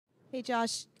Hey,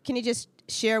 Josh, can you just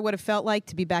share what it felt like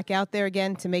to be back out there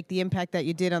again to make the impact that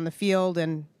you did on the field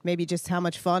and maybe just how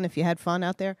much fun, if you had fun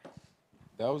out there?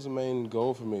 That was the main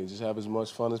goal for me, just have as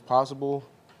much fun as possible,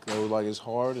 go like as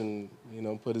hard and,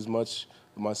 put as much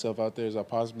of myself out there as I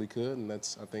possibly could. And I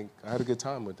think I had a good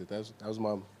time with it. That was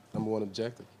my number one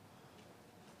objective.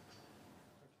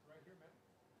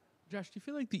 Josh, do you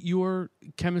feel like that your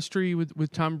chemistry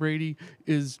with Tom Brady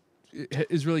is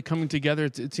really coming together?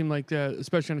 It seemed like,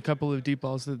 especially on a couple of deep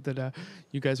balls, that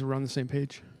you guys were on the same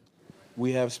page.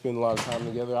 We have spent a lot of time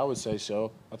together, I would say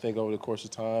so. I think over the course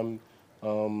of time,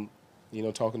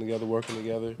 talking together, working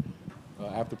together,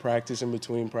 after practice, in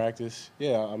between practice.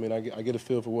 Yeah, I mean, I get a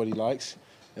feel for what he likes,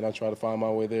 and I try to find my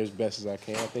way there as best as I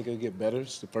can. I think it'll get better.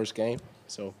 It's the first game,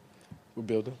 so we're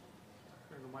building.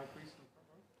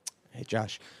 Hey,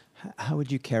 Josh, how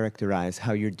would you characterize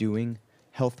how you're doing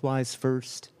health-wise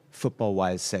first,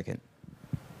 football-wise second?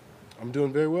 I'm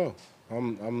doing very well.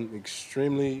 I'm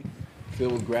extremely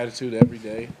filled with gratitude every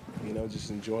day. Just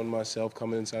enjoying myself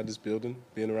coming inside this building,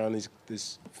 being around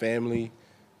this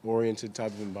family-oriented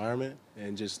type of environment,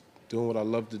 and just doing what I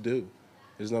love to do.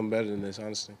 There's nothing better than this,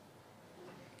 honestly.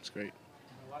 It's great.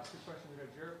 The last two questions, we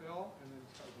got Jarrett Bell, and then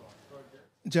go ahead,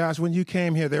 Jarrett. Josh, when you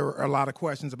came here, there were a lot of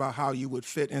questions about how you would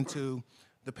fit into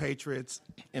the Patriots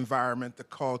environment, the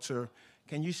culture.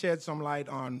 Can you shed some light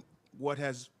on what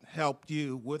has helped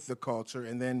you with the culture?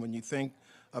 And then when you think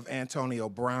of Antonio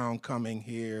Brown coming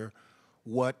here,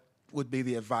 what would be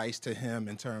the advice to him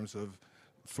in terms of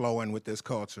flowing with this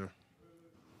culture?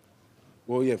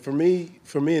 Well, yeah, for me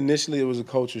initially it was a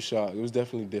culture shock. It was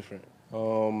definitely different.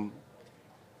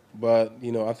 But,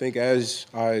 I think as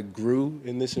I grew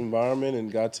in this environment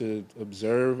and got to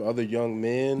observe other young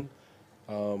men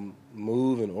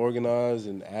move and organize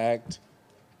and act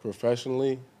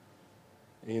professionally,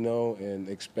 and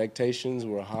expectations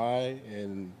were high,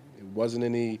 and it wasn't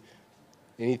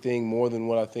anything more than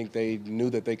what I think they knew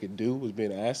that they could do was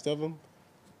being asked of them.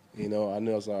 I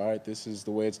knew I was like, all right, this is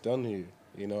the way it's done here.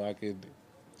 I could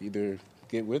either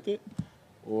get with it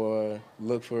or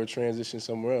look for a transition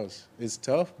somewhere else. It's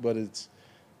tough, but if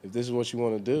this is what you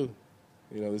want to do,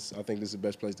 I think this is the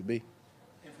best place to be.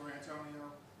 And for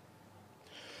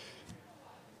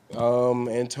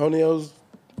Antonio? Antonio.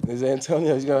 He's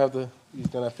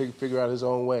gonna have to figure out his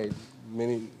own way,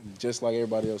 just like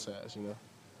everybody else has.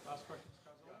 Last question,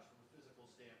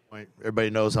 Scott. Everybody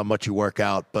knows how much you work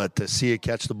out, but to see you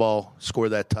catch the ball, score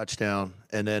that touchdown,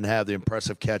 and then have the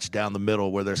impressive catch down the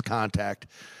middle where there's contact,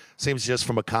 seems just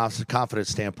from a confidence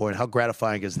standpoint, how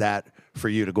gratifying is that for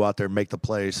you to go out there and make the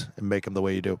plays and make them the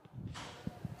way you do?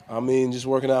 I mean, just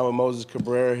working out with Moses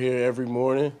Cabrera here every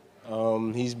morning.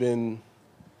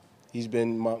 He's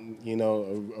been my,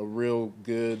 a real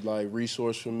good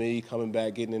resource for me, coming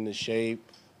back, getting into shape,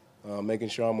 making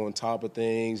sure I'm on top of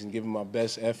things and giving my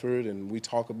best effort. And we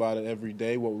talk about it every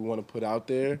day, what we want to put out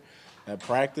there at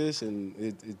practice. And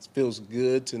it feels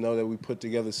good to know that we put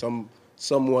together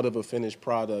somewhat of a finished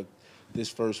product this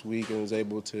first week and was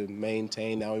able to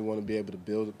maintain. Now we want to be able to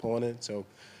build upon it. So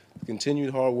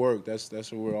continued hard work, that's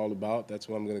what we're all about. That's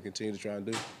what I'm going to continue to try and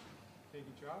do. Thank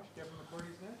you, Josh. Kevin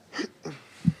McCourty's next.